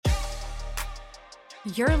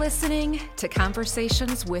You're listening to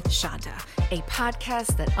Conversations with Shonda, a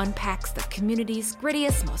podcast that unpacks the community's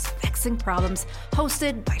grittiest, most vexing problems,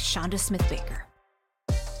 hosted by Shonda Smith Baker.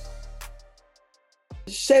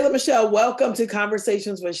 Shayla Michelle, welcome to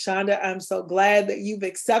Conversations with Shonda. I'm so glad that you've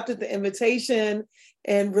accepted the invitation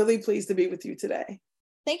and really pleased to be with you today.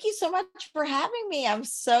 Thank you so much for having me. I'm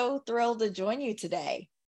so thrilled to join you today.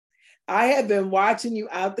 I have been watching you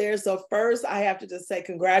out there. So first, I have to just say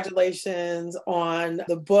congratulations on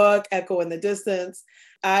the book, Echo in the Distance.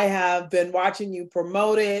 I have been watching you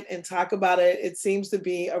promote it and talk about it. It seems to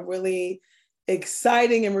be a really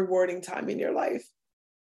exciting and rewarding time in your life.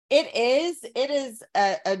 It is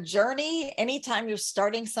a journey. Anytime you're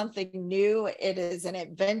starting something new, it is an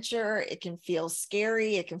adventure. It can feel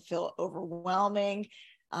scary. It can feel overwhelming,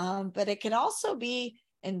 but it can also be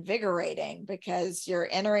invigorating because you're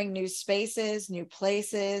entering new spaces, new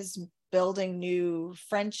places, building new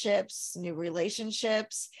friendships, new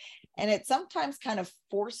relationships. And it sometimes kind of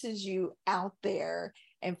forces you out there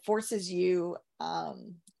and forces you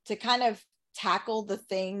to kind of tackle the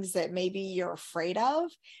things that maybe you're afraid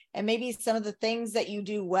of. And maybe some of the things that you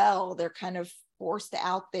do well, they're kind of forced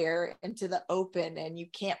out there into the open, and you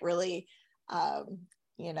can't really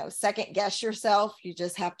second guess yourself. You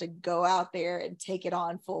just have to go out there and take it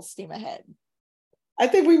on full steam ahead. I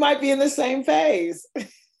think we might be in the same phase.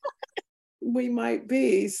 We might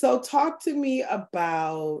be. So talk to me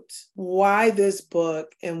about why this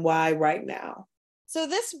book and why right now. So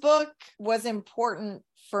this book was important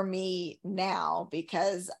for me now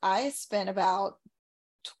because I spent about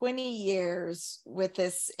 20 years with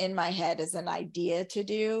this in my head as an idea to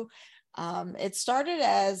do. It started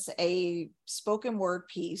as a spoken word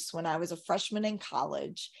piece when I was a freshman in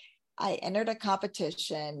college. I entered a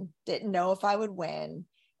competition, didn't know if I would win,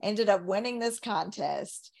 ended up winning this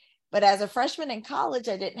contest. But as a freshman in college,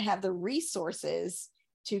 I didn't have the resources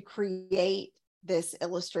to create this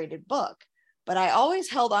illustrated book. But I always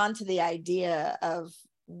held on to the idea of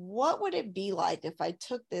what would it be like if I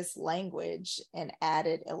took this language and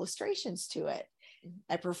added illustrations to it.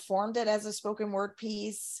 I performed it as a spoken word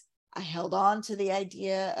piece. I held on to the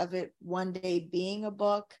idea of it one day being a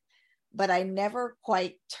book, but I never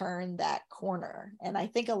quite turned that corner. And I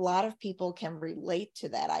think a lot of people can relate to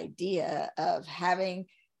that idea of having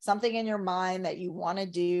something in your mind that you want to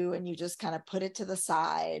do, and you just kind of put it to the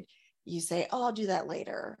side. You say, oh, I'll do that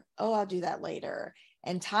later. Oh, I'll do that later.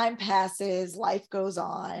 And time passes, life goes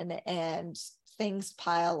on, and things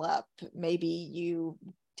pile up. Maybe you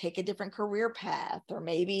take a different career path, or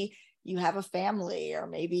maybe you have a family, or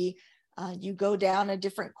maybe you go down a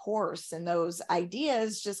different course, and those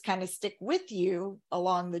ideas just kind of stick with you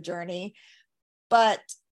along the journey, but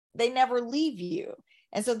they never leave you.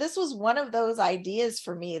 And so this was one of those ideas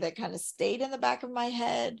for me that kind of stayed in the back of my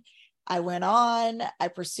head. I went on, I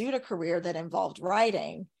pursued a career that involved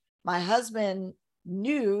writing. My husband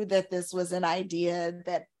knew that this was an idea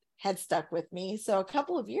that had stuck with me. So a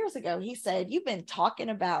couple of years ago, he said, you've been talking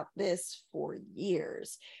about this for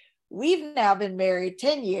years. We've now been married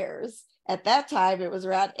 10 years. At that time, it was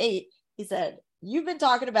around 8. He said, you've been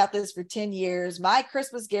talking about this for 10 years. My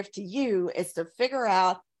Christmas gift to you is to figure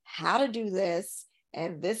out how to do this.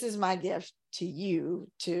 And this is my gift to you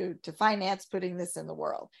to finance putting this in the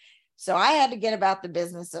world. So I had to get about the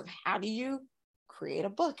business of how do you create a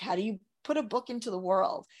book? How do you put a book into the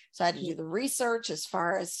world? So I had to do the research as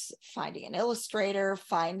far as finding an illustrator,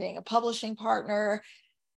 finding a publishing partner,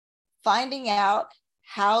 finding out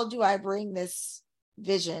how do I bring this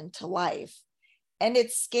vision to life. And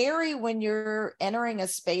it's scary when you're entering a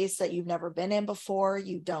space that you've never been in before.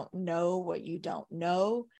 You don't know what you don't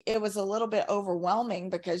know. It was a little bit overwhelming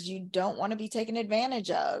because you don't want to be taken advantage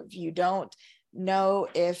of. You don't know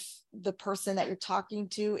if the person that you're talking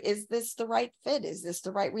to, is this the right fit? Is this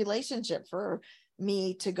the right relationship for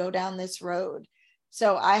me to go down this road?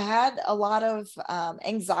 So I had a lot of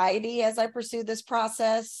anxiety as I pursued this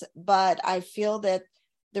process, but I feel that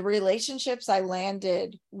the relationships I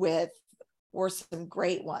landed with were some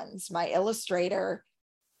great ones. My illustrator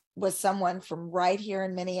was someone from right here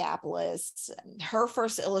in Minneapolis, her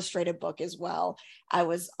first illustrated book as well. I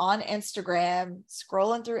was on Instagram,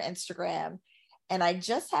 scrolling through Instagram, and I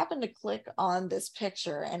just happened to click on this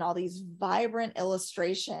picture, and all these vibrant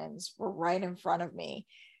illustrations were right in front of me.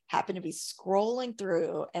 Happened to be scrolling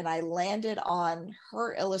through, and I landed on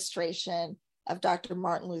her illustration of Dr.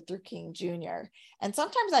 Martin Luther King Jr. And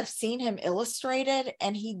sometimes I've seen him illustrated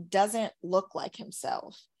and he doesn't look like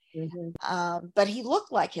himself. But he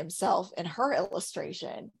looked like himself in her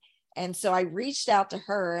illustration. And so I reached out to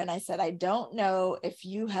her and I said, I don't know if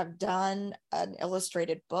you have done an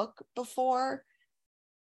illustrated book before,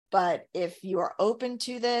 But if you are open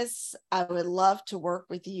to this, I would love to work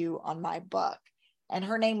with you on my book. And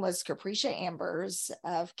her name was Capricia Ambers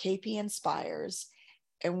of KP Inspires.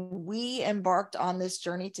 And we embarked on this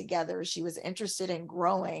journey together. She was interested in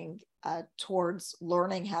growing towards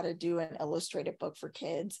learning how to do an illustrated book for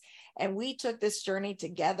kids. And we took this journey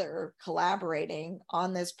together, collaborating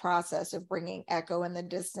on this process of bringing Echo in the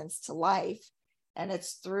Distance to life. And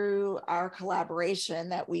it's through our collaboration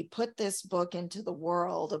that we put this book into the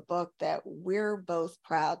world, a book that we're both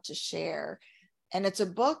proud to share. And it's a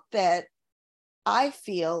book that I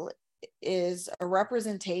feel is a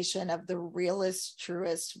representation of the realest,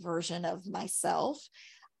 truest version of myself.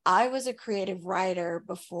 I was a creative writer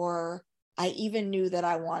before I even knew that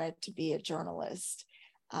I wanted to be a journalist.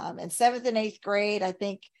 In 7th and 8th grade, I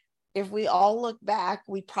think if we all look back,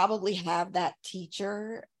 we probably have that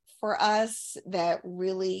teacher for us that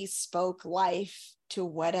really spoke life to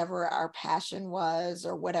whatever our passion was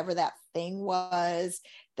or whatever that thing was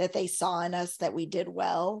that they saw in us that we did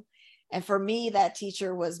well. And for me, that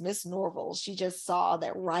teacher was Miss Norval. She just saw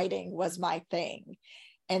that writing was my thing.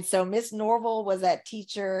 And so Miss Norval was that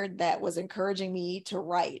teacher that was encouraging me to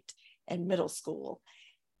write in middle school.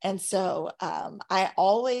 And so I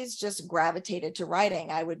always just gravitated to writing.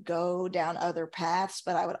 I would go down other paths,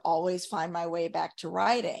 but I would always find my way back to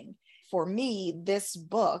writing. For me, this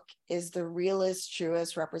book is the realest,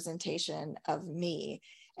 truest representation of me.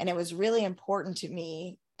 And it was really important to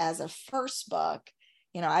me as a first book.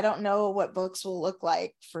 You know, I don't know what books will look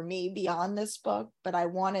like for me beyond this book, but I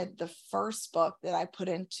wanted the first book that I put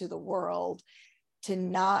into the world to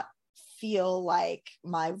not feel like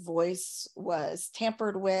my voice was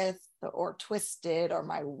tampered with or twisted, or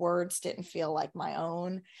my words didn't feel like my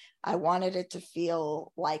own. I wanted it to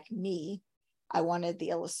feel like me. I wanted the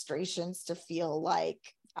illustrations to feel like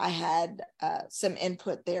I had some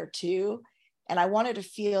input there too. And I wanted to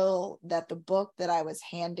feel that the book that I was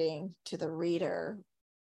handing to the reader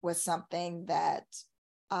was something that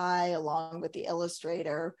I, along with the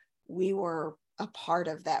illustrator, we were a part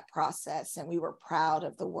of that process, and we were proud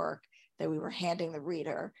of the work that we were handing the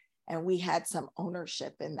reader, and we had some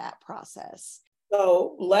ownership in that process.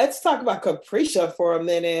 So let's talk about Capricia for a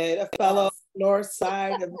minute, a fellow North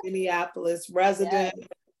Side of Minneapolis resident. Yes.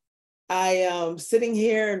 I am sitting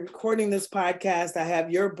here and recording this podcast. I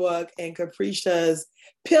have your book and Capricia's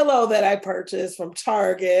pillow that I purchased from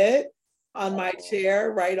Target on my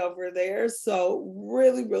chair right over there. So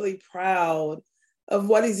really, really proud of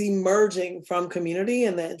what is emerging from community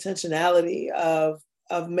and the intentionality of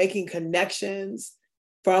making connections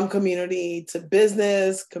from community to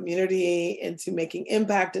business, community into making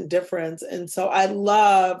impact and difference. And so I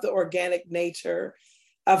love the organic nature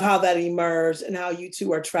of how that emerged and how you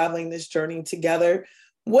two are traveling this journey together.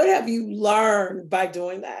 What have you learned by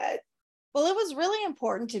doing that? Well, it was really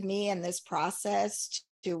important to me in this process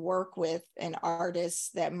to work with an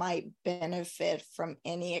artist that might benefit from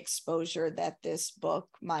any exposure that this book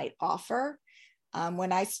might offer.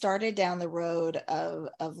 When I started down the road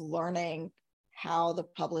of learning how the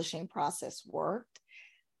publishing process worked,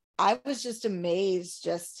 I was just amazed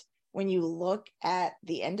just when you look at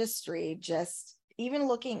the industry, just even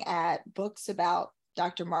looking at books about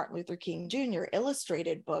Dr. Martin Luther King Jr.,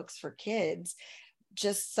 illustrated books for kids,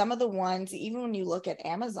 just some of the ones, even when you look at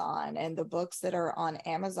Amazon and the books that are on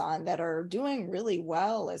Amazon that are doing really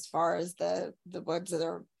well as far as the books that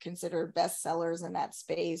are considered bestsellers in that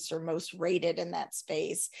space or most rated in that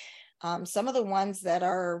space. Some of the ones that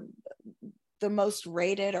are the most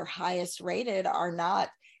rated or highest rated are not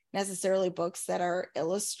necessarily books that are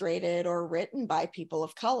illustrated or written by people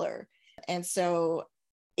of color. And so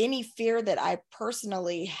any fear that I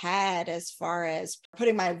personally had as far as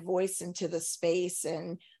putting my voice into the space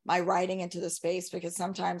and my writing into the space, because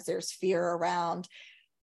sometimes there's fear around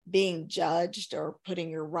being judged or putting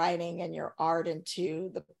your writing and your art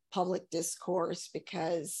into the public discourse,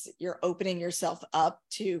 because you're opening yourself up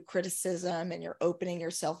to criticism and you're opening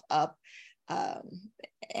yourself up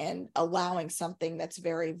and allowing something that's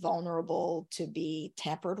very vulnerable to be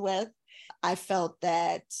tampered with. I felt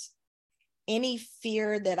that any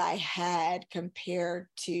fear that I had compared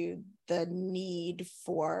to the need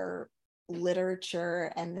for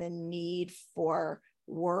literature and the need for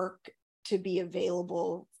work to be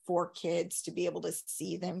available for kids to be able to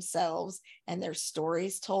see themselves and their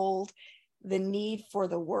stories told, the need for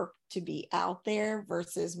the work to be out there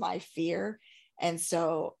versus my fear. And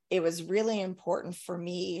so it was really important for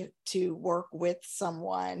me to work with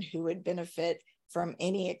someone who would benefit from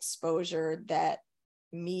any exposure that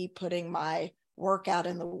me putting my work out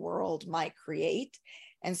in the world might create.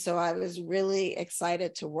 And so I was really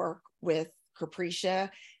excited to work with Capricia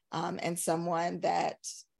and someone that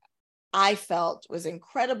I felt was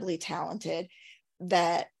incredibly talented,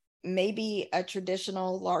 that maybe a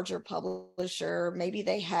traditional larger publisher, maybe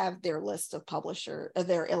they have their list of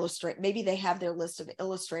maybe they have their list of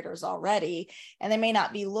illustrators already, and they may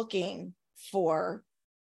not be looking for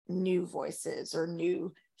new voices or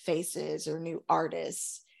new faces or new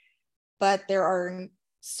artists, but there are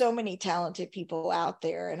so many talented people out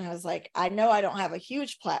there. And I was like, I know I don't have a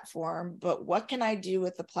huge platform, but what can I do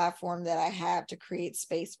with the platform that I have to create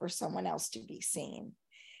space for someone else to be seen?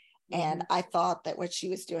 And I thought that what she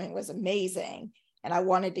was doing was amazing. And I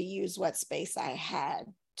wanted to use what space I had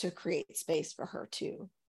to create space for her too.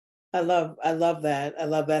 I love that. I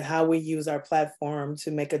love that, how we use our platform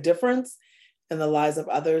to make a difference in the lives of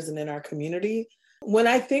others and in our community. When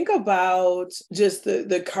I think about just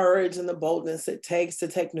the courage and the boldness it takes to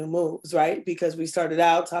take new moves, right? Because we started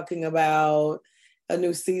out talking about a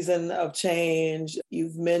new season of change.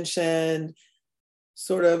 You've mentioned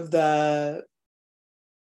sort of the,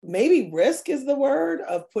 maybe risk is the word,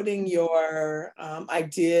 of putting your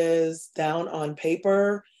ideas down on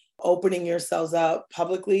paper, opening yourselves up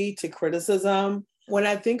publicly to criticism. When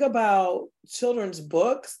I think about children's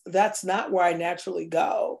books, that's not where I naturally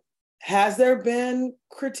go. Has there been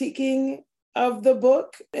critiquing of the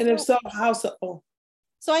book? And if so, how so?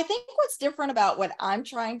 So I think what's different about what I'm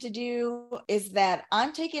trying to do is that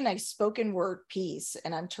I'm taking a spoken word piece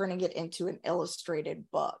and I'm turning it into an illustrated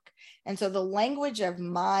book. And so the language of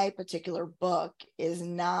my particular book is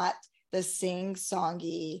not the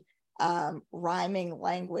sing-songy, rhyming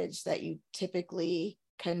language that you typically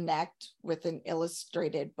connect with an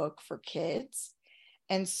illustrated book for kids.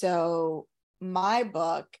 And so my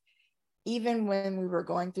book, even when we were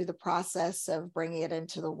going through the process of bringing it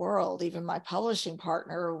into the world, even my publishing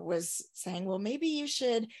partner was saying, well, maybe you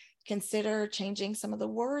should consider changing some of the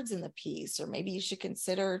words in the piece, or maybe you should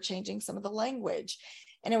consider changing some of the language.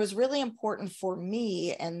 And it was really important for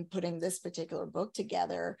me in putting this particular book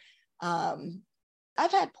together.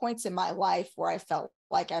 I've had points in my life where I felt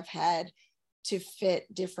like I've had to fit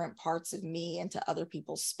different parts of me into other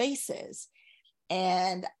people's spaces.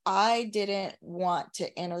 And I didn't want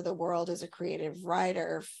to enter the world as a creative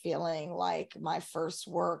writer feeling like my first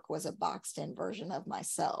work was a boxed in version of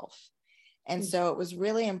myself. And so it was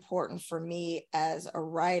really important for me as a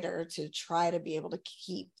writer to try to be able to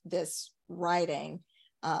keep this writing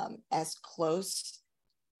as close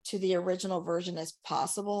to the original version as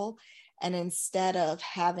possible. And instead of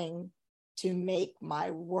having to make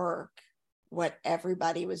my work what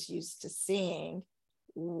everybody was used to seeing,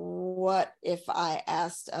 what if I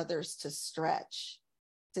asked others to stretch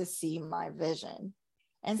to see my vision?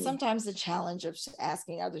 And sometimes the challenge of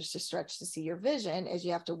asking others to stretch to see your vision is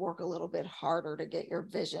you have to work a little bit harder to get your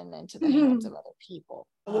vision into the hands of other people.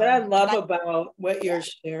 What I love about what you're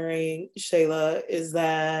sharing, Shayla, is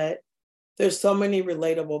that there's so many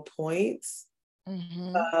relatable points,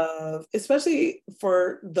 especially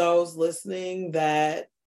for those listening that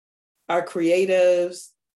are creatives,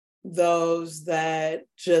 those that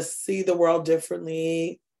just see the world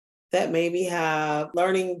differently, that maybe have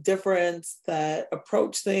learning difference, that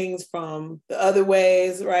approach things from the other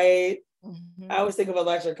ways, right? I always think of a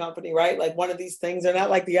lecture company, right? Like one of these things are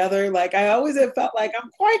not like the other. Like I always have felt like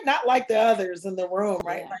I'm quite not like the others in the room,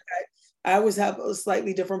 right? Like I always have a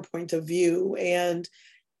slightly different point of view. And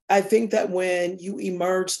I think that when you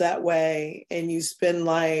emerge that way and you spend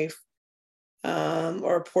life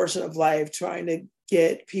or a portion of life trying to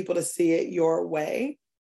get people to see it your way,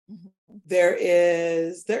 there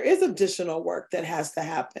is additional work that has to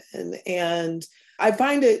happen. And I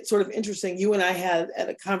find it sort of interesting. You and I had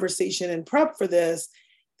a conversation in prep for this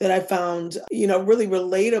that I found, really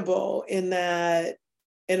relatable in that.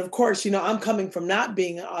 And of course, I'm coming from not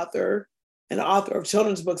being an author of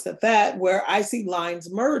children's books at that, where I see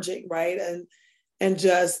lines merging, right? And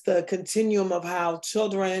just the continuum of how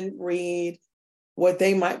children read, what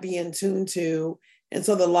they might be in tune to. And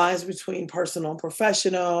so the lines between personal and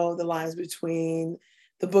professional, the lines between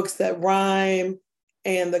the books that rhyme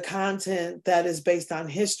and the content that is based on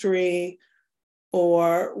history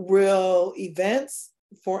or real events.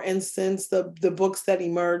 For instance, the books that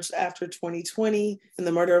emerged after 2020 and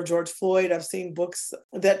the murder of George Floyd, I've seen books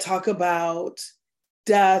that talk about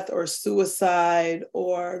death or suicide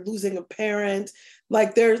or losing a parent.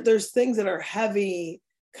 Like there's things that are heavy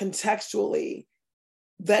contextually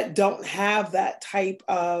that don't have that type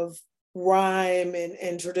of rhyme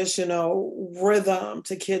and traditional rhythm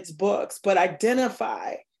to kids' books, but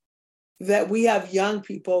identify that we have young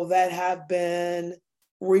people that have been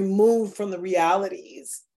removed from the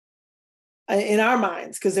realities in our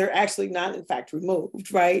minds, because they're actually not, in fact,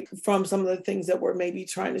 removed, right, from some of the things that we're maybe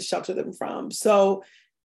trying to shelter them from. So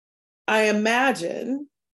I imagine,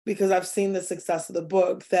 because I've seen the success of the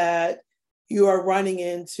book, that you are running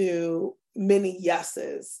into many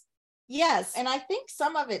yeses. Yes. And I think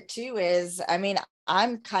some of it too is, I mean,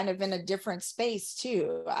 I'm kind of in a different space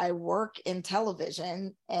too. I work in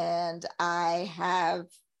television and I have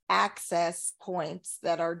access points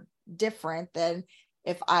that are different than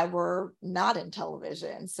if I were not in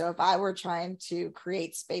television. So if I were trying to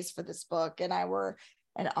create space for this book and I were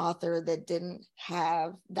an author that didn't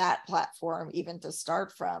have that platform even to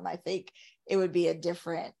start from, I think it would be a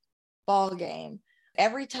different ball game.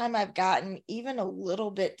 Every time I've gotten even a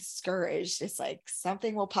little bit discouraged, it's like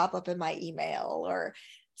something will pop up in my email or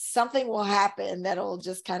something will happen that'll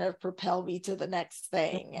just kind of propel me to the next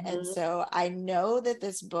thing. Mm-hmm. And so I know that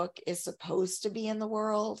this book is supposed to be in the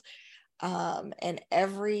world. And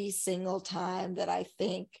every single time that I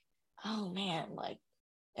think, oh man, like,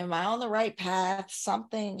 am I on the right path?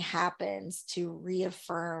 Something happens to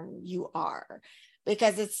reaffirm you are.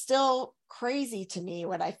 Because it's still crazy to me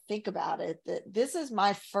when I think about it, that this is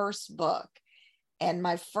my first book. And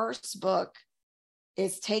my first book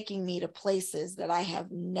is taking me to places that I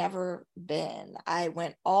have never been. I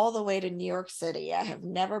went all the way to New York City. I have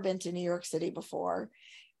never been to New York City before.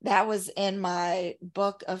 That was in my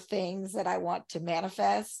book of things that I want to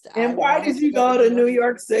manifest. And why did you go to New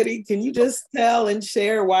York City? Can you just tell and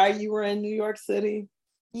share why you were in New York City?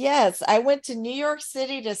 Yes, I went to New York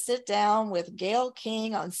City to sit down with Gayle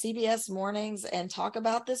King on CBS Mornings and talk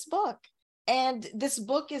about this book. And this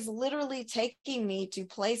book is literally taking me to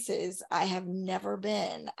places I have never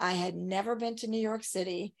been. I had never been to New York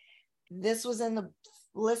City. This was in the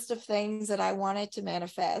list of things that I wanted to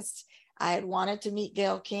manifest. I had wanted to meet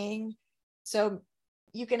Gayle King. So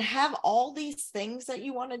you can have all these things that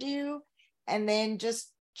you want to do, and then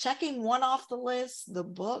just checking one off the list, the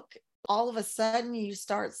book, all of a sudden you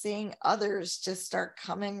start seeing others just start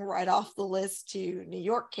coming right off the list too. New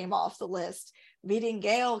York came off the list. Meeting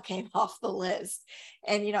Gayle came off the list.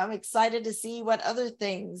 And, you know, I'm excited to see what other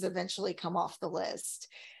things eventually come off the list.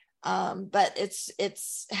 But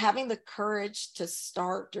it's having the courage to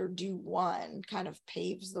start or do one kind of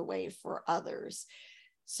paves the way for others.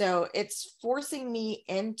 So it's forcing me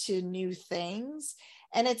into new things.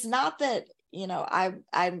 And it's not that, you know,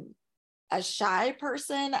 I'm a shy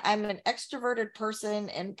person. I'm an extroverted person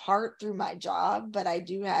in part through my job, but I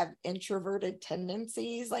do have introverted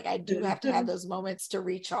tendencies. Like I do have to have those moments to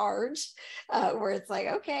recharge, where it's like,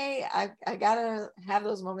 okay, I gotta have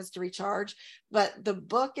those moments to recharge. But the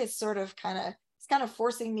book is sort of it's kind of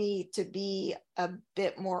forcing me to be a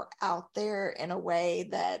bit more out there in a way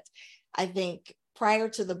that I think prior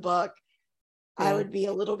to the book, I would be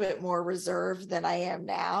a little bit more reserved than I am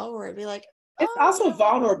now, where I'd be like, it's also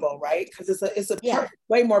vulnerable, right? Because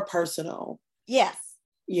way more personal. Yes.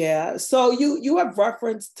 Yeah. So you have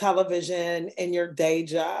referenced television in your day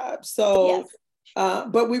job. So, yes.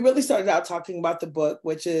 But we really started out talking about the book,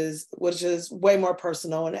 which is way more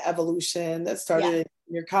personal and evolution that started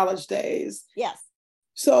in your college days. Yes.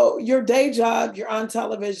 So your day job, you're on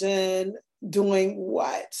television doing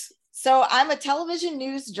what? So I'm a television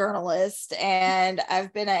news journalist, and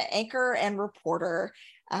I've been an anchor and reporter.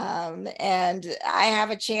 And I have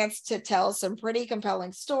a chance to tell some pretty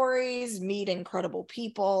compelling stories, meet incredible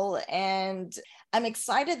people. And I'm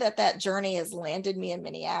excited that journey has landed me in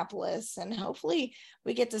Minneapolis. And hopefully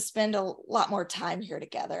we get to spend a lot more time here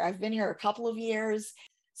together. I've been here a couple of years.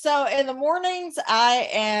 So in the mornings, I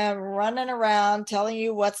am running around telling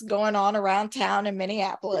you what's going on around town in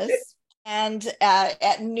Minneapolis. And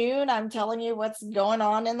at noon, I'm telling you what's going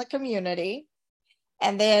on in the community.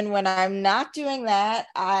 And then when I'm not doing that,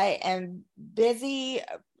 I am busy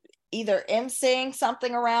either emceeing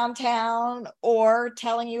something around town or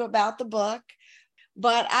telling you about the book.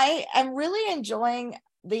 But I am really enjoying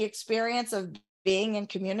the experience of being in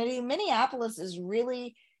community. Minneapolis is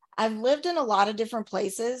really, I've lived in a lot of different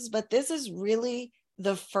places, but this is really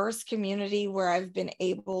the first community where I've been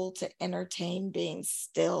able to entertain being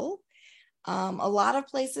still. A lot of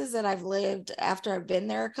places that I've lived after I've been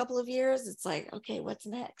there a couple of years, it's like, okay, what's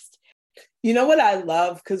next? You know what I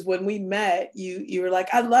love? Because when we met, you were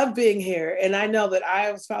like, I love being here. And I know that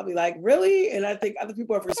I was probably like, really? And I think other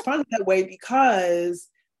people have responded that way because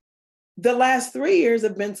the last 3 years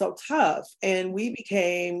have been so tough. And we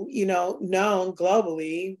became, known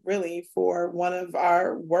globally, really, for one of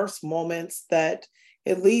our worst moments that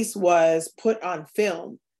at least was put on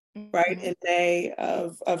film. Right, in May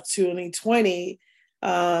of 2020.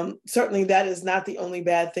 Certainly that is not the only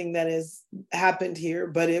bad thing that has happened here,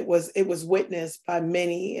 but it was witnessed by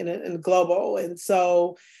many in global. And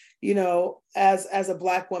so, as a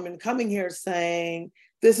Black woman coming here saying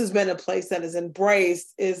this has been a place that is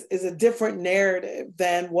embraced is a different narrative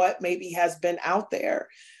than what maybe has been out there.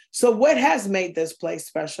 So what has made this place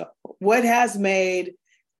special? What has made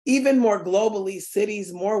even more globally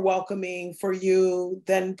cities more welcoming for you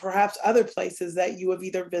than perhaps other places that you have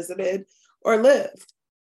either visited or lived?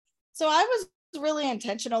 So I was really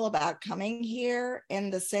intentional about coming here in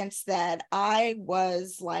the sense that I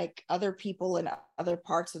was like other people in other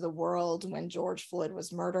parts of the world when George Floyd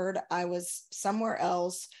was murdered. I was somewhere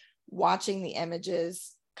else watching the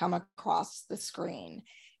images come across the screen.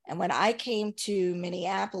 And when I came to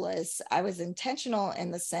Minneapolis, I was intentional in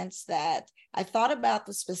the sense that I thought about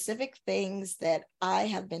the specific things that I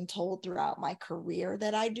have been told throughout my career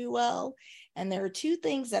that I do well. And there are two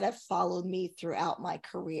things that have followed me throughout my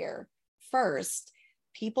career. First,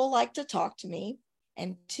 people like to talk to me.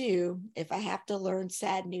 And two, if I have to learn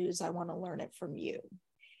sad news, I want to learn it from you.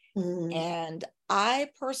 Mm-hmm. And I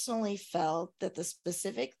personally felt that the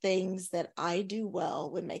specific things that I do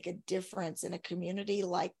well would make a difference in a community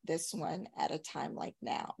like this one at a time like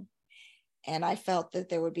now. And I felt that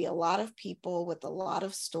there would be a lot of people with a lot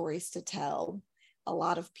of stories to tell. A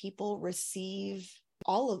lot of people receive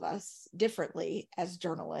all of us differently as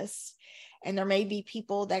journalists. And there may be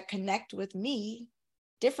people that connect with me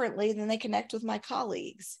differently than they connect with my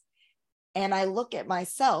colleagues. And I look at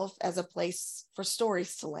myself as a place for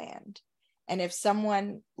stories to land. And if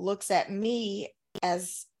someone looks at me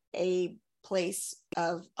as a place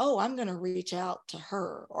of, oh, I'm going to reach out to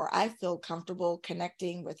her, or I feel comfortable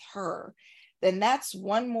connecting with her, then that's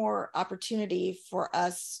one more opportunity for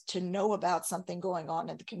us to know about something going on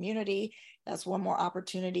in the community. That's one more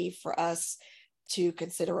opportunity for us to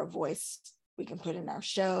consider a voice we can put in our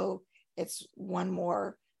show. It's one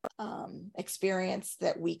more experience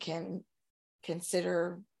that we can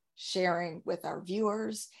consider sharing with our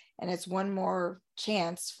viewers. And it's one more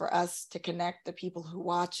chance for us to connect the people who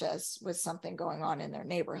watch us with something going on in their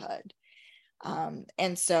neighborhood.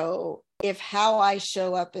 And so if how I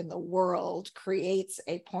show up in the world creates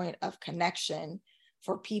a point of connection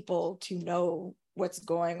for people to know what's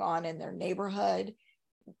going on in their neighborhood,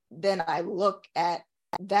 then I look at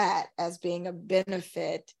that as being a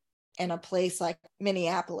benefit in a place like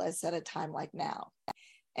Minneapolis at a time like now.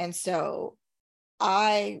 And so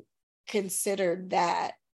I considered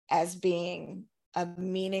that as being a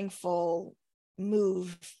meaningful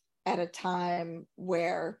move at a time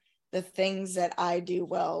where the things that I do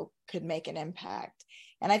well could make an impact.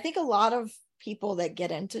 And I think a lot of people that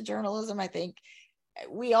get into journalism, I think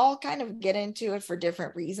we all kind of get into it for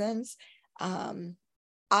different reasons.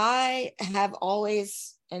 I have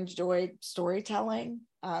always enjoyed storytelling.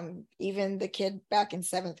 Even the kid back in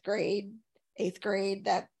 7th grade, 8th grade,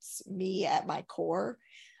 that's me at my core.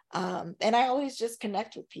 And I always just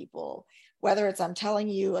connect with people, whether it's I'm telling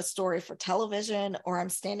you a story for television or I'm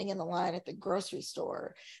standing in the line at the grocery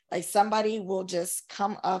store. Like somebody will just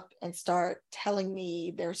come up and start telling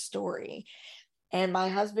me their story. And my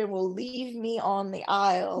husband will leave me on the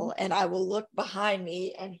aisle and I will look behind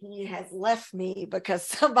me and he has left me because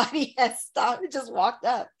somebody has stopped, just walked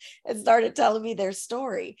up and started telling me their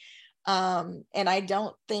story. And I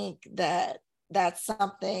don't think that that's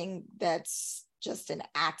something that's just an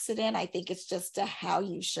accident. I think it's just how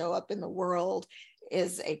you show up in the world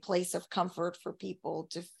is a place of comfort for people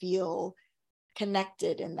to feel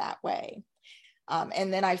connected in that way.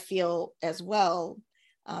 And then I feel as well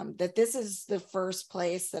that this is the first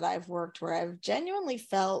place that I've worked where I've genuinely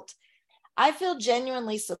felt, I feel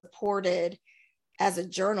genuinely supported as a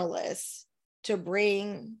journalist to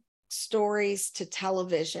bring stories to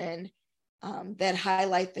television that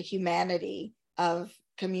highlight the humanity of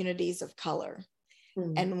communities of color.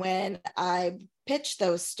 Mm-hmm. And when I pitch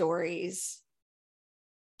those stories,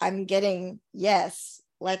 I'm getting, yes,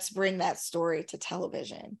 let's bring that story to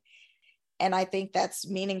television. And I think that's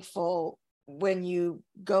meaningful when you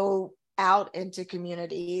go out into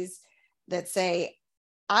communities that say,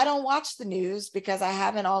 I don't watch the news because I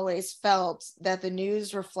haven't always felt that the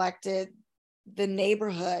news reflected the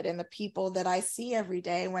neighborhood and the people that I see every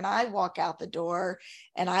day when I walk out the door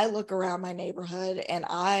and I look around my neighborhood and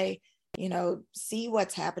I, see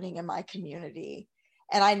what's happening in my community.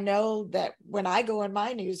 And I know that when I go in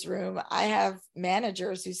my newsroom, I have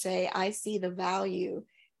managers who say, I see the value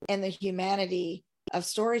and the humanity of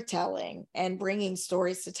storytelling and bringing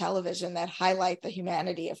stories to television that highlight the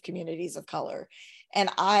humanity of communities of color. And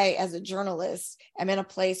I, as a journalist, am in a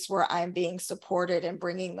place where I'm being supported and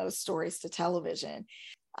bringing those stories to television.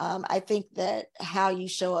 I think that how you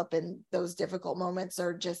show up in those difficult moments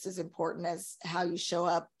are just as important as how you show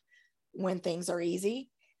up when things are easy.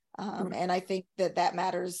 And I think that that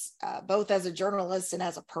matters both as a journalist and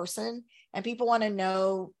as a person. And people want to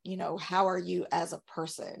know, how are you as a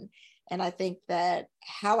person? And I think that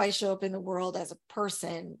how I show up in the world as a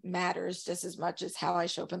person matters just as much as how I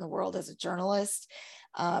show up in the world as a journalist.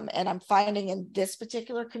 And I'm finding in this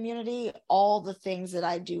particular community, all the things that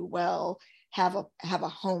I do well have a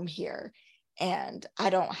home here. And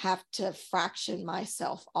I don't have to fraction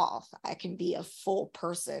myself off. I can be a full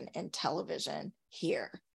person in television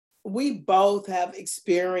here. We both have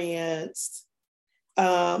experienced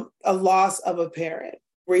a loss of a parent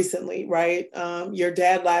recently, right? Your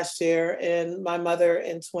dad last year and my mother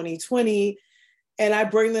in 2020. And I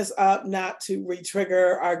bring this up not to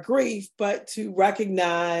re-trigger our grief, but to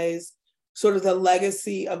recognize sort of the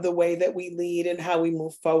legacy of the way that we lead and how we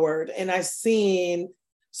move forward. And I've seen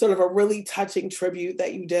sort of a really touching tribute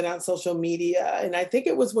that you did on social media. And I think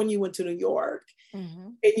it was when you went to New York. Mm-hmm.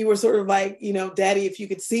 And you were sort of like, Daddy, if you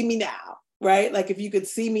could see me now, right? Like if you could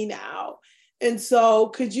see me now. And so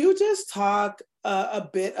could you just talk a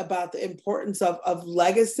bit about the importance of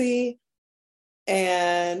legacy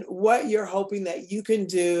and what you're hoping that you can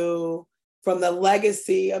do from the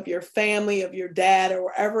legacy of your family, of your dad,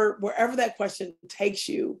 or wherever that question takes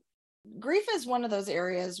you? Grief is one of those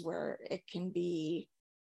areas where it can be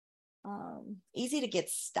easy to get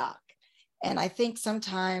stuck. And I think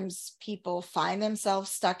sometimes people find themselves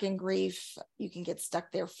stuck in grief. You can get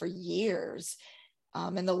stuck there for years.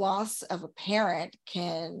 And the loss of a parent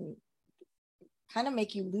can kind of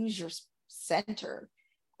make you lose your center.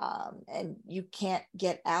 And you can't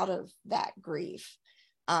get out of that grief.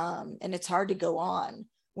 And it's hard to go on.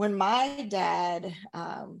 When my dad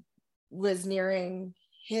was nearing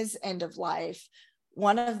his end of life,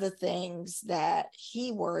 one of the things that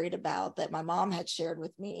he worried about that my mom had shared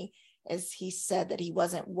with me is he said that he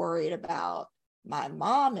wasn't worried about my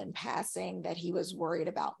mom in passing, that he was worried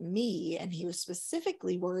about me. And he was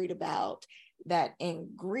specifically worried about that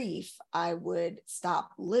in grief, I would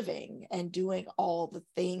stop living and doing all the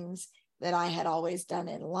things that I had always done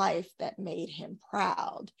in life that made him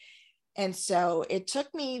proud. And so it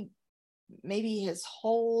took me maybe his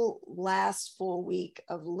whole last full week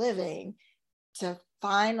of living to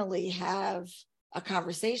finally have a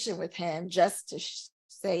conversation with him, just to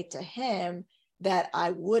say to him that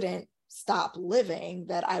I wouldn't stop living,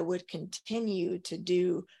 that I would continue to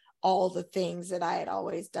do all the things that I had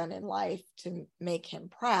always done in life to make him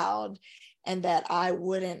proud, and that I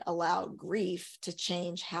wouldn't allow grief to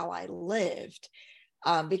change how I lived.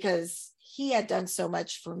 Because he had done so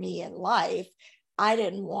much for me in life, I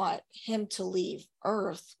didn't want him to leave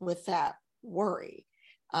Earth with that worry.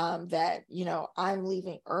 That, I'm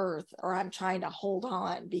leaving Earth, or I'm trying to hold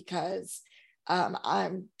on because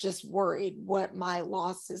I'm just worried what my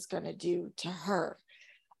loss is going to do to her.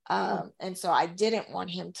 And so I didn't want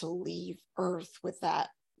him to leave Earth with that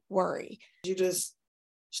worry. You just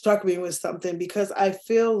struck me with something, because I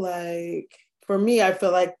feel like, for me, I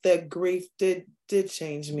feel like the grief did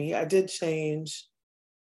change me. I did change.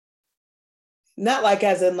 Not like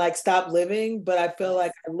as in like stop living, but I feel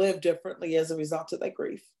like I live differently as a result of that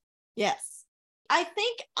grief. Yes. I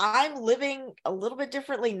think I'm living a little bit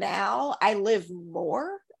differently now. I live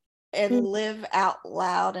more and live out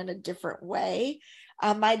loud in a different way.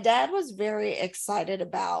 My dad was very excited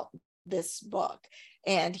about this book,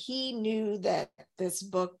 and he knew that this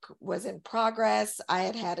book was in progress. I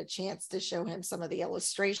had a chance to show him some of the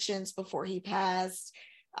illustrations before he passed.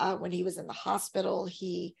 When he was in the hospital,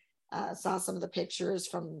 he saw some of the pictures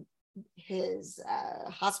from his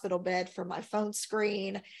hospital bed from my phone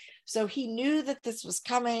screen. So he knew that this was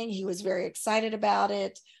coming. He was very excited about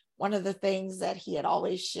it. One of the things that he had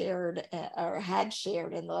always shared or had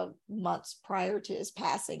shared in the months prior to his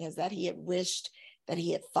passing is that he had wished that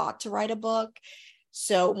he had thought to write a book.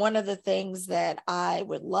 So one of the things that I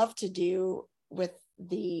would love to do with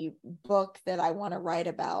the book that I want to write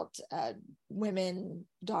about women,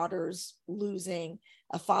 daughters losing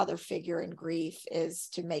a father figure in grief is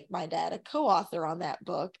to make my dad a co-author on that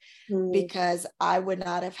book, because I would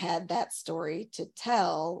not have had that story to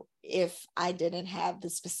tell if I didn't have the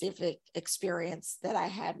specific experience that I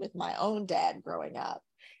had with my own dad growing up.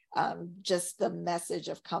 Just the message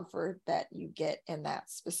of comfort that you get in that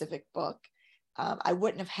specific book. I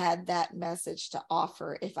wouldn't have had that message to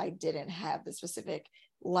offer if I didn't have the specific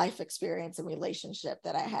life experience and relationship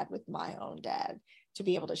that I had with my own dad, to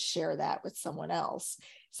be able to share that with someone else.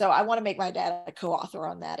 So I want to make my dad a co-author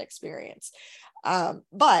on that experience.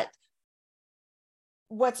 But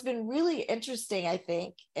what's been really interesting, I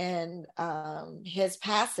think, in his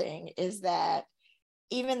passing is that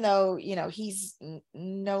even though, he's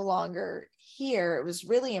no longer here, it was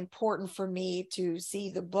really important for me to see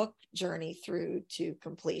the book journey through to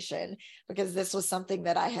completion, because this was something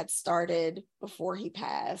that I had started before he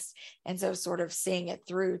passed. And so sort of seeing it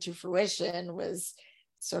through to fruition was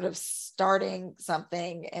sort of starting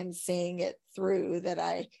something and seeing it through that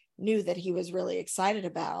I knew that he was really excited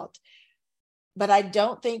about. But I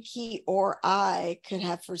don't think he or I could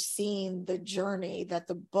have foreseen the journey that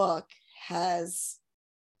the book has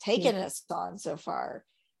taken us on so far.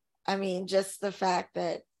 I mean, just the fact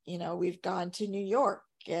that, we've gone to New York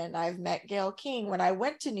and I've met Gayle King. When I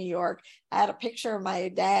went to New York, I had a picture of my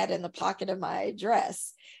dad in the pocket of my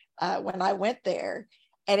dress when I went there.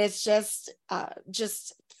 And it's just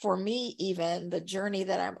for me, even the journey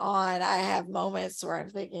that I'm on, I have moments where I'm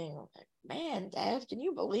thinking, man, Dad, can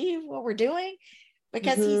you believe what we're doing?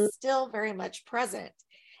 Because he's still very much present.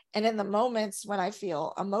 And in the moments when I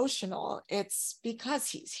feel emotional, it's because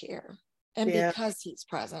he's here and because he's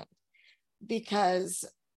present. Because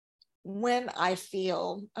when I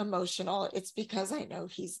feel emotional, it's because I know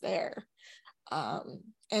he's there.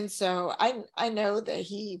 And so I know that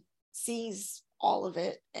he sees all of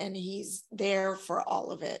it and he's there for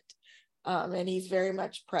all of it. And he's very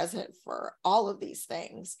much present for all of these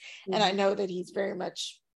things. And I know that he's very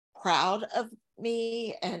much proud of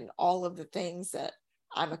me and all of the things that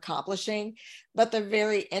I'm accomplishing. But the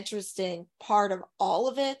very interesting part of all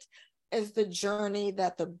of it is the journey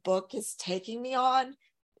that the book is taking me on.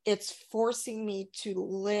 It's forcing me to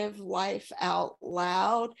live life out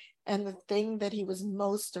loud. And the thing that he was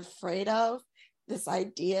most afraid of, this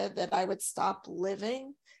idea that I would stop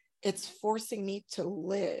living, it's forcing me to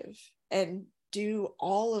live and do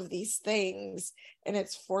all of these things. And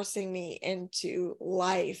it's forcing me into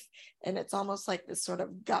life. And it's almost like this sort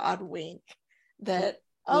of God wink that,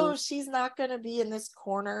 oh, she's not going to be in this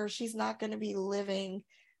corner. She's not going to be living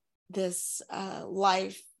this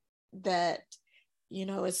life that,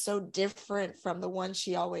 is so different from the one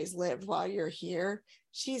she always lived while you're here.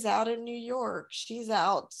 She's out in New York. She's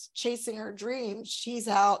out chasing her dreams. She's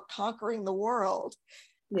out conquering the world.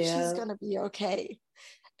 She's going to be okay.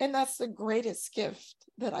 And that's the greatest gift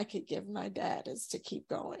that I could give my dad, is to keep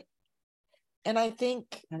going. And I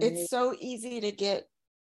think it's so easy to get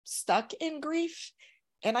stuck in grief.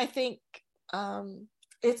 And I think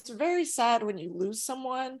it's very sad when you lose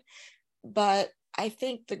someone, but I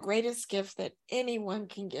think the greatest gift that anyone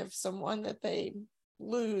can give someone that they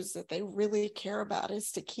lose, that they really care about,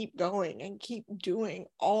 is to keep going and keep doing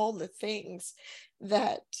all the things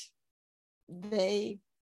that they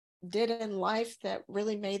did in life that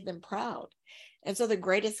really made them proud. And so the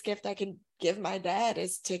greatest gift I can give my dad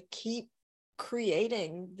is to keep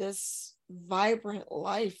creating this vibrant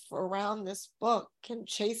life around this book and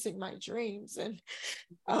chasing my dreams and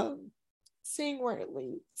seeing where it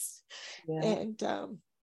leads. And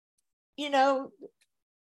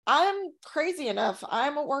I'm crazy enough.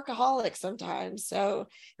 I'm a workaholic sometimes. So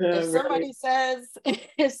if somebody says,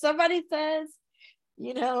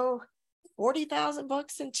 40,000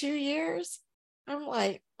 books in 2 years, I'm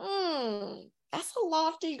like, that's a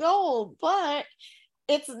lofty goal, but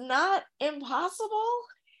it's not impossible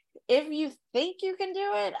if you think you can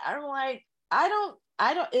do it. I'm like, I don't,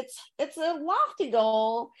 it's a lofty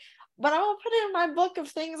goal, but I will put it in my book of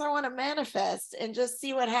things I want to manifest and just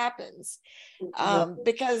see what happens.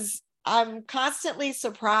 Because I'm constantly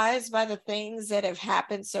surprised by the things that have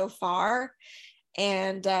happened so far.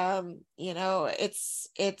 And,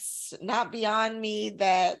 it's not beyond me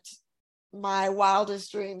that my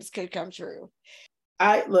wildest dreams could come true.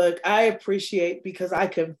 I appreciate, because I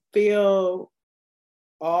can feel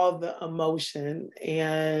all the emotion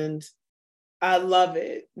and I love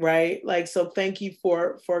it, right? Like, so thank you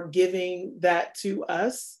for giving that to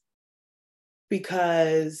us,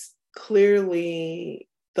 because clearly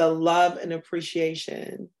the love and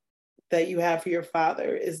appreciation that you have for your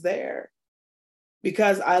father is there.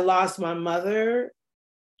 Because I lost my mother,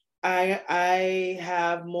 I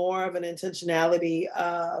have more of an intentionality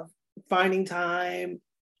of finding time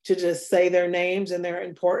to just say their names and their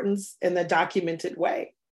importance in the documented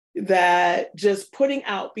way, that just putting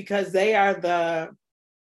out, because they are the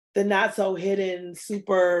not so hidden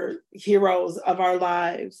superheroes of our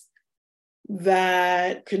lives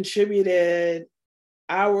that contributed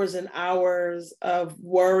hours and hours of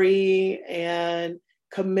worry and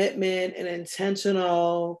commitment and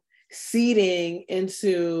intentional seeding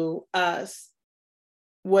into us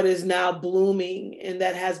what is now blooming, and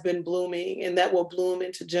that has been blooming, and that will bloom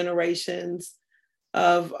into generations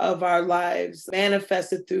of our lives,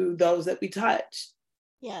 manifested through those that we touch.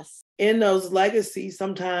 Yes. In those legacies,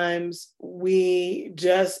 sometimes we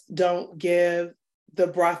just don't give the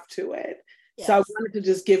breath to it. Yes. So I wanted to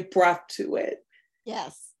just give breath to it.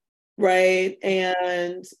 Yes. Right.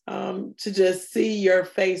 And to just see your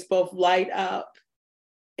face both light up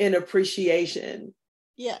in appreciation.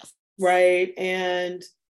 Yes. Right. And,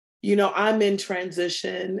 I'm in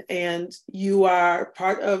transition, and you are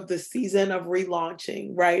part of the season of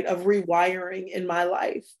relaunching, right? Of rewiring in my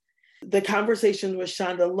life. The conversation with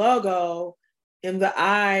Shonda logo, in the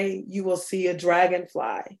eye, you will see a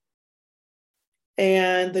dragonfly.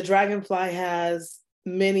 And the dragonfly has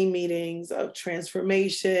many meanings of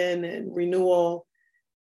transformation and renewal.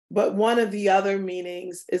 But one of the other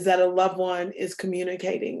meanings is that a loved one is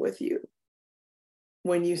communicating with you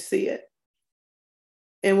when you see it.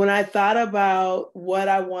 And when I thought about what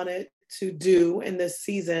I wanted to do in this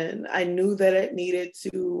season, I knew that it needed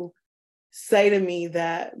to say to me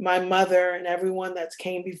that my mother and everyone that's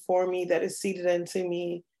came before me, that is seated into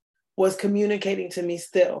me, was communicating to me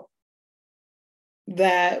still.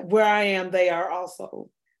 That where I am, they are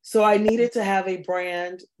also. So I needed to have a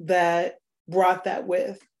brand that brought that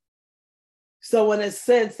with. So in a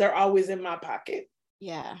sense, they're always in my pocket.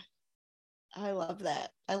 Yeah. I love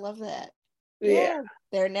that. I love that. Yeah.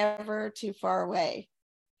 They're never too far away.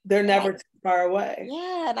 They're never too far away.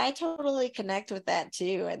 Yeah. And I totally connect with that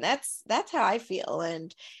too. And that's how I feel.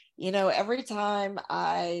 And, every time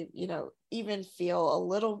I, even feel a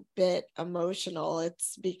little bit emotional,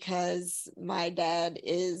 it's because my dad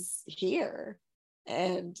is here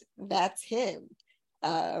and that's him.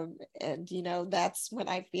 And that's when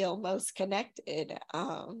I feel most connected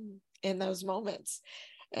in those moments.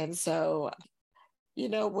 And so,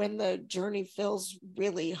 when the journey feels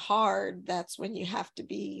really hard, that's when you have to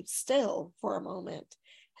be still for a moment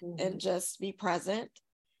and just be present,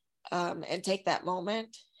 and take that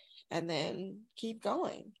moment and then keep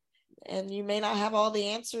going. And you may not have all the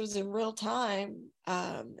answers in real time.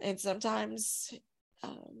 And sometimes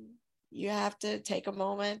you have to take a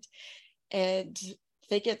moment and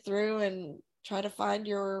think it through and try to find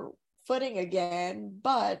your footing again.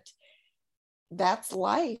 But that's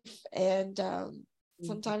life. And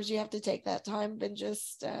sometimes you have to take that time and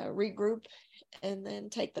just regroup and then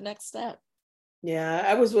take the next step. Yeah,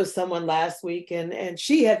 I was with someone last week, and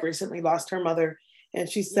she had recently lost her mother, and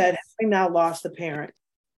she said, having now lost a parent,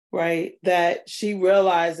 right, that she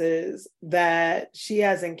realizes that she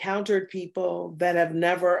has encountered people that have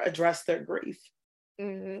never addressed their grief.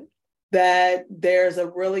 That there's a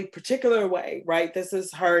really particular way, right? This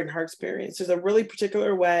is her and her experience. There's a really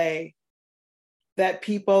particular way that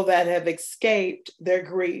people that have escaped their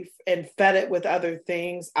grief and fed it with other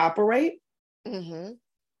things operate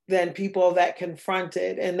than people that confront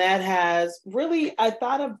it. And that has really, I've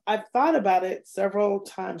thought about it several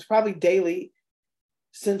times, probably daily,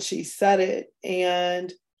 since she said it.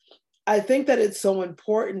 And I think that it's so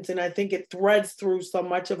important. And I think it threads through so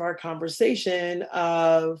much of our conversation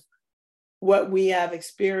of what we have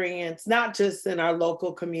experienced, not just in our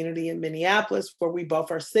local community in Minneapolis, where we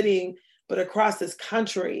both are sitting, but across this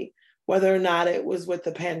country, whether or not it was with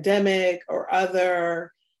the pandemic or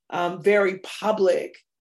other very public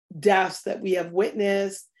deaths that we have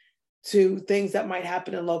witnessed, to things that might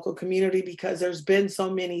happen in local community, because there's been so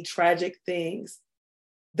many tragic things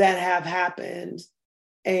that have happened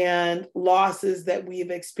and losses that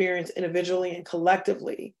we've experienced individually and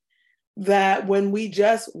collectively, that when we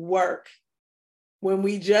just work, when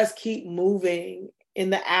we just keep moving in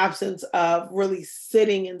the absence of really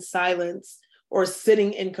sitting in silence or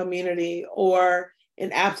sitting in community, or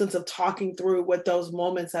in absence of talking through what those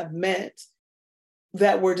moments have meant,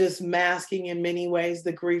 that we're just masking in many ways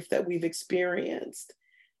the grief that we've experienced.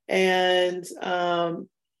 And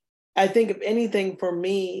I think if anything for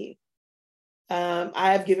me,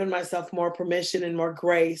 I have given myself more permission and more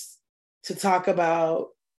grace to talk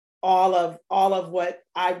about all of what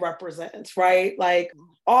I represent, right? Like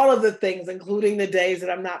all of the things, including the days that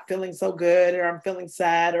I'm not feeling so good or I'm feeling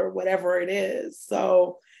sad or whatever it is.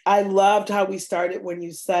 So I loved how we started when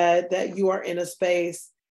you said that you are in a space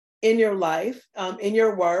in your life, in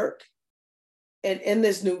your work, and in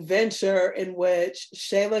this new venture in which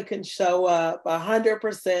Shayla can show up 100%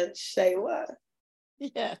 Shayla.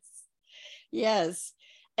 Yes. Yes.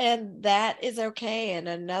 And that is okay. And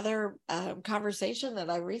another conversation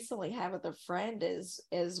that I recently had with a friend is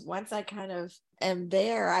once I kind of am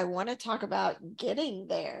there, I want to talk about getting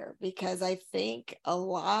there, because I think a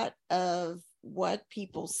lot of what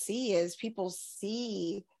people see is people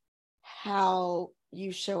see how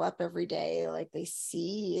you show up every day. Like they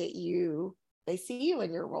see you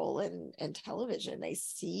in your role in television. They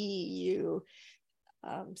see you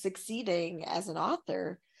succeeding as an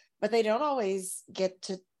author, but they don't always get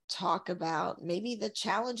to talk about maybe the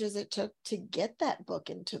challenges it took to get that book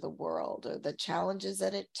into the world, or the challenges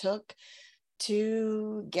that it took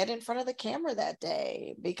to get in front of the camera that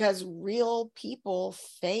day, because real people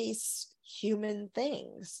face human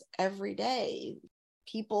things every day.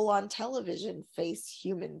 People on television face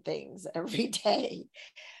human things every day.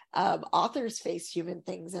 Authors face human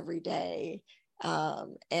things every day.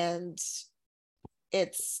 And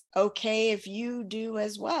it's okay if you do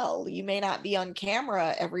as well. You may not be on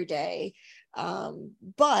camera every day,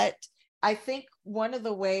 but I think one of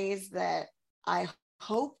the ways that I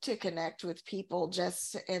hope to connect with people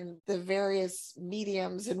just in the various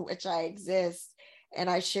mediums in which I exist, and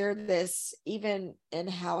I share this even in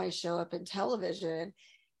how I show up in television,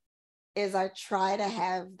 is I try to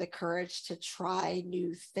have the courage to try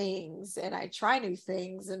new things. And I try new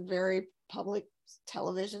things in very public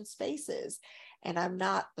television spaces. And I'm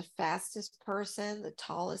not the fastest person, the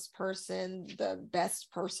tallest person, the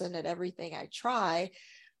best person at everything I try,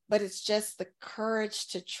 but it's just the courage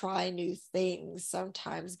to try new things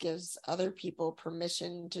sometimes gives other people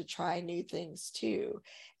permission to try new things too.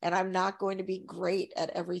 And I'm not going to be great at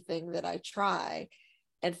everything that I try.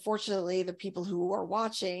 And fortunately, the people who are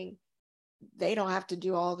watching, they don't have to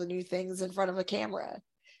do all the new things in front of a camera.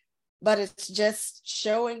 But it's just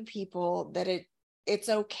showing people that it's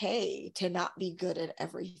okay to not be good at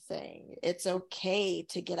everything. It's okay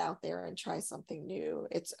to get out there and try something new.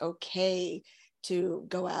 It's okay to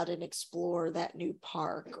go out and explore that new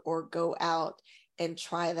park, or go out and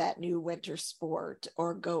try that new winter sport,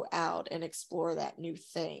 or go out and explore that new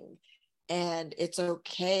thing. And it's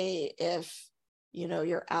okay if, you know,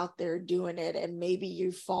 you're out there doing it and maybe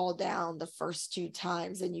you fall down the first 2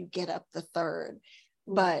 times and you get up the third,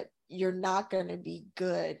 but you're not going to be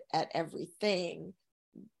good at everything.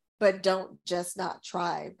 But don't just not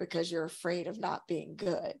try because you're afraid of not being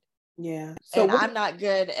good. Yeah. So I'm not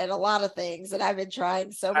good at a lot of things, and I've been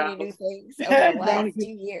trying so many new things over the last 2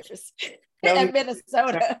 years in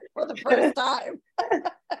Minnesota for the first time.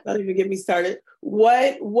 Don't even get me started.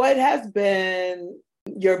 What has been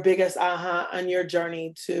your biggest aha on your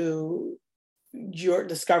journey to your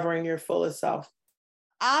discovering your fullest self?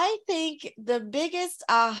 I think the biggest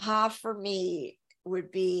aha for me would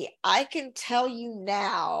be, I can tell you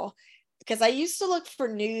now, because I used to look for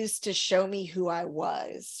news to show me who I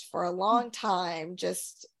was for a long time,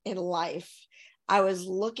 just in life. I was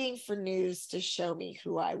looking for news to show me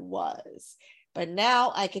who I was. But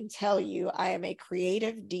now I can tell you I am a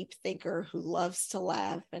creative, deep thinker who loves to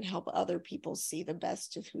laugh and help other people see the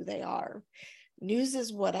best of who they are. News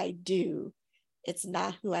is what I do. It's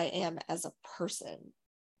not who I am as a person.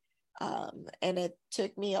 And it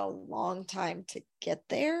took me a long time to get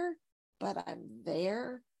there, but I'm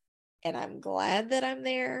there, and I'm glad that I'm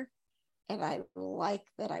there, and I like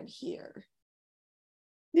that I'm here.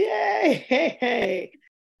 Yay!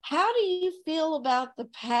 How do you feel about the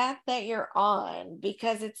path that you're on?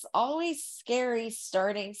 Because it's always scary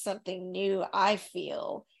starting something new, I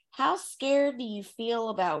feel. How scared do you feel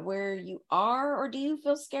about where you are, or do you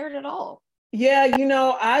feel scared at all? Yeah,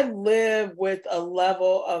 I live with a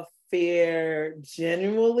level of fear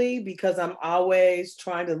genuinely, because I'm always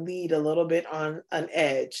trying to lead a little bit on an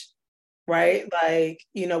edge, right? Like,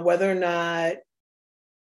 whether or not,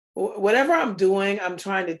 whatever I'm doing, I'm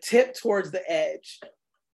trying to tip towards the edge,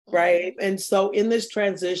 right? And so in this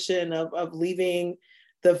transition of leaving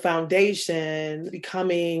the foundation,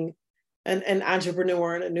 becoming an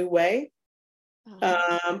entrepreneur in a new way,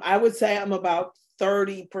 I would say I'm about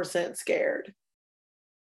 30% scared.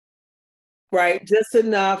 Right. Just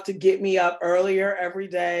enough to get me up earlier every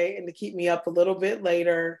day and to keep me up a little bit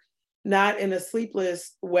later, not in a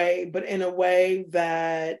sleepless way, but in a way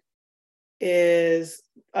that is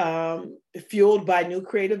fueled by new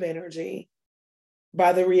creative energy,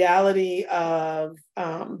 by the reality of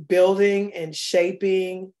building and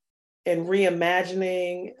shaping and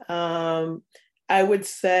reimagining. I would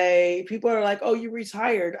say people are like, oh, you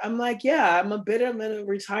retired. I'm like, yeah, I'm a bit of a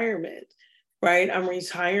retirement. Right? I'm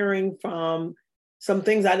retiring from some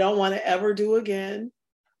things I don't want to ever do again.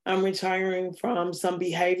 I'm retiring from some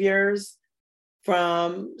behaviors,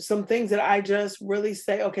 from some things that I just really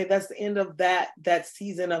say, okay, that's the end of that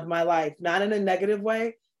season of my life, not in a negative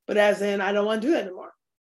way, but as in, I don't want to do that anymore.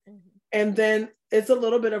 And then it's a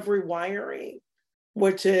little bit of rewiring,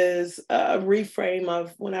 which is a reframe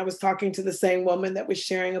of when I was talking to the same woman that was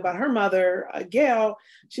sharing about her mother, Gail.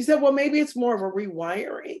 She said, well, maybe it's more of a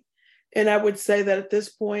rewiring. And I would say that at this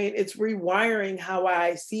point, it's rewiring how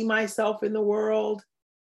I see myself in the world,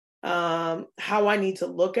 how I need to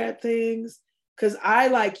look at things. Because I,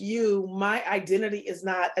 like you, my identity is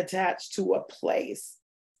not attached to a place.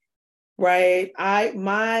 right?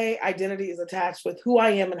 My identity is attached with who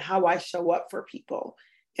I am and how I show up for people.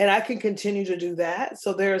 And I can continue to do that.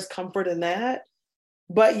 So there's comfort in that.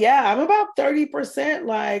 But yeah, I'm about 30%.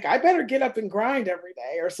 Like, I better get up and grind every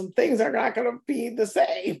day, or some things are not going to be the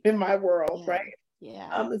same in my world, Yeah. right?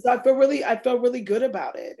 Yeah. So I feel really good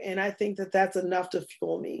about it, and I think that that's enough to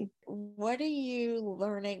fuel me. What are you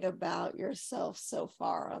learning about yourself so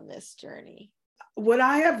far on this journey? What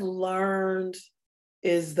I have learned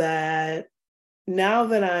is that now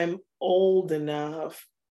that I'm old enough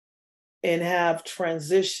and have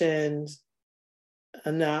transitioned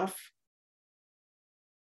enough,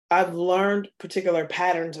 I've learned particular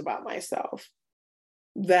patterns about myself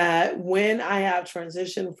that when I have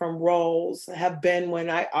transitioned from roles have been when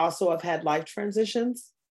I also have had life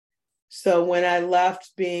transitions. So when I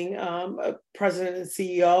left being a president and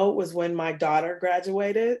CEO was when my daughter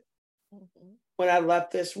graduated. Mm-hmm. When I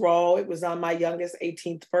left this role, it was on my youngest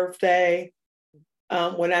 18th birthday.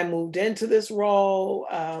 When I moved into this role,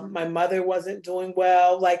 my mother wasn't doing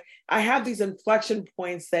well. Like, I have these inflection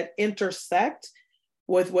points that intersect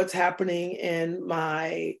with what's happening in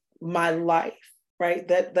my life, right?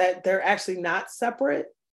 That they're actually not separate.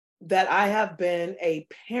 That I have been a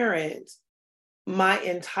parent my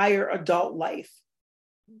entire adult life.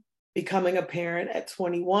 Becoming a parent at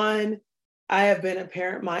 21, I have been a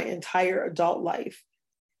parent my entire adult life.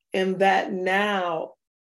 And that now,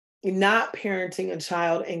 not parenting a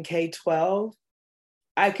child in K-12,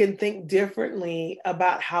 I can think differently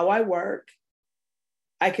about how I work.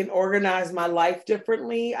 I can organize my life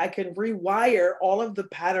differently. I can rewire all of the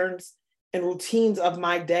patterns and routines of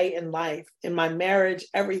my day in life, in my marriage,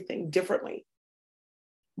 everything differently.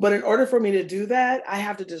 But in order for me to do that, I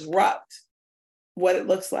have to disrupt what it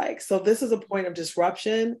looks like. So this is a point of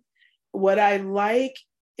disruption. What I like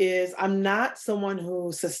is I'm not someone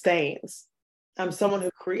who sustains. I'm someone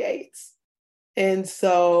who creates. And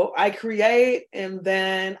so I create and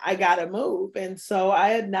then I got to move. And so I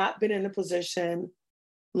had not been in a position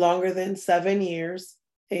longer than 7 years.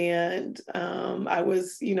 And I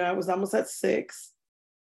was almost at 6.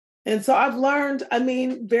 And so I've learned,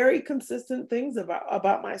 very consistent things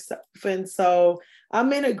about myself. And so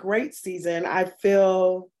I'm in a great season. I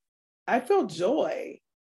feel joy.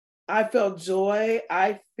 I feel joy.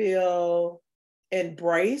 I feel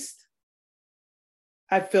embraced.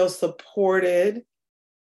 I feel supported.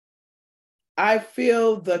 I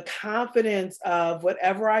feel the confidence of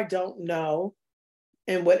whatever I don't know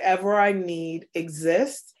and whatever I need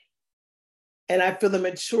exists. And I feel the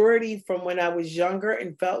maturity from when I was younger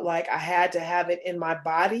and felt like I had to have it in my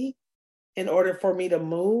body in order for me to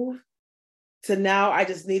move, to now I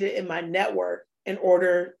just need it in my network in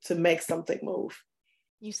order to make something move.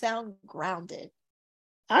 You sound grounded.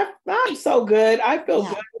 I'm so good. I feel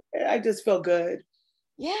Yeah. good. I just feel good.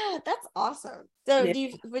 Yeah, that's awesome. So Yeah.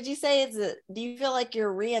 would you say do you feel like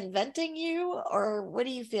you're reinventing you, or what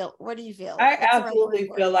do you feel? I What's the right word absolutely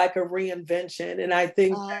for feel it? like a reinvention. And I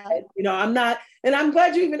think that, I'm not, and I'm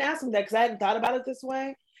glad you even asked me that because I hadn't thought about it this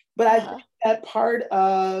way. But I think that part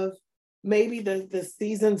of maybe the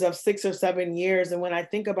seasons of 6 or 7 years, and when I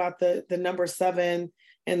think about the number 7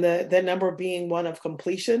 and the number being one of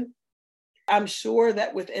completion, I'm sure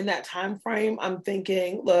that within that time frame, I'm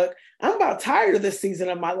thinking, look, I'm about tired of this season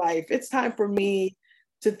of my life. It's time for me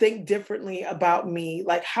to think differently about me.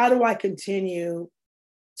 Like, how do I continue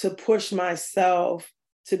to push myself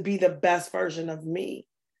to be the best version of me?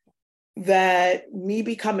 That me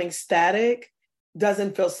becoming static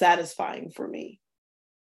doesn't feel satisfying for me,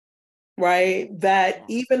 right? That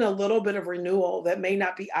even a little bit of renewal that may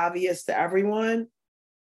not be obvious to everyone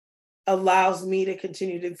allows me to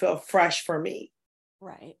continue to feel fresh for me.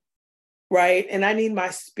 Right. Right. And I need my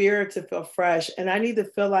spirit to feel fresh. And I need to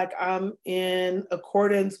feel like I'm in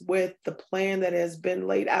accordance with the plan that has been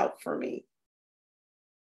laid out for me.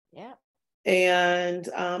 Yeah. And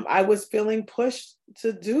I was feeling pushed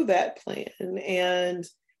to do that plan. And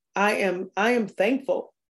I am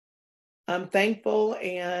thankful. I'm thankful.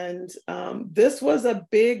 And this was a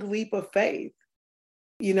big leap of faith.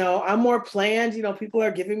 I'm more planned. People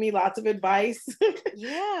are giving me lots of advice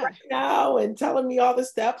right now and telling me all the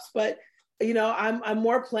steps, but I'm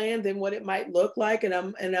more planned than what it might look like, and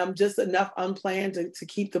I'm just enough unplanned to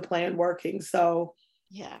keep the plan working. So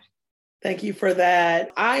thank you for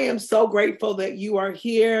that. I am so grateful that you are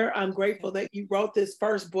here. I'm grateful that you wrote this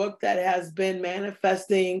first book that has been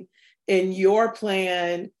manifesting in your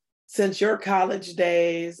plan since your college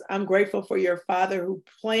days. I'm grateful for your father who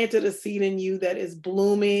planted a seed in you that is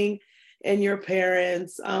blooming in your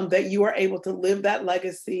parents, that you are able to live that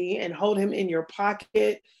legacy and hold him in your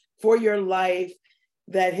pocket for your life,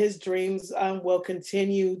 that his dreams will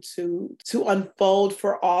continue to unfold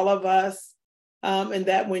for all of us. And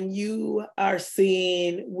that when you are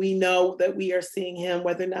seeing, we know that we are seeing him,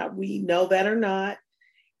 whether or not we know that or not,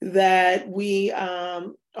 that we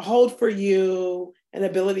hold for you an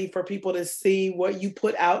ability for people to see what you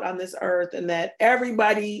put out on this earth, and that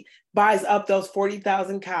everybody buys up those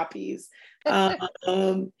 40,000 copies.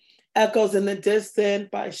 Echoes in the Distance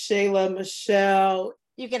by Shayla Michelle.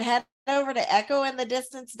 You can head over to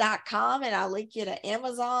echointhedistance.com and I'll link you to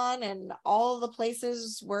Amazon and all the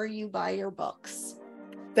places where you buy your books.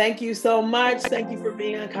 Thank you so much. Thank you for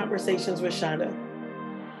being on Conversations with Shonda.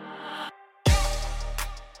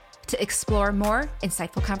 To explore more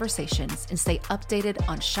insightful conversations and stay updated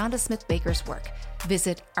on Shonda Smith Baker's work,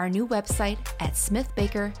 visit our new website at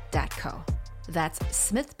smithbaker.co. That's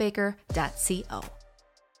smithbaker.co.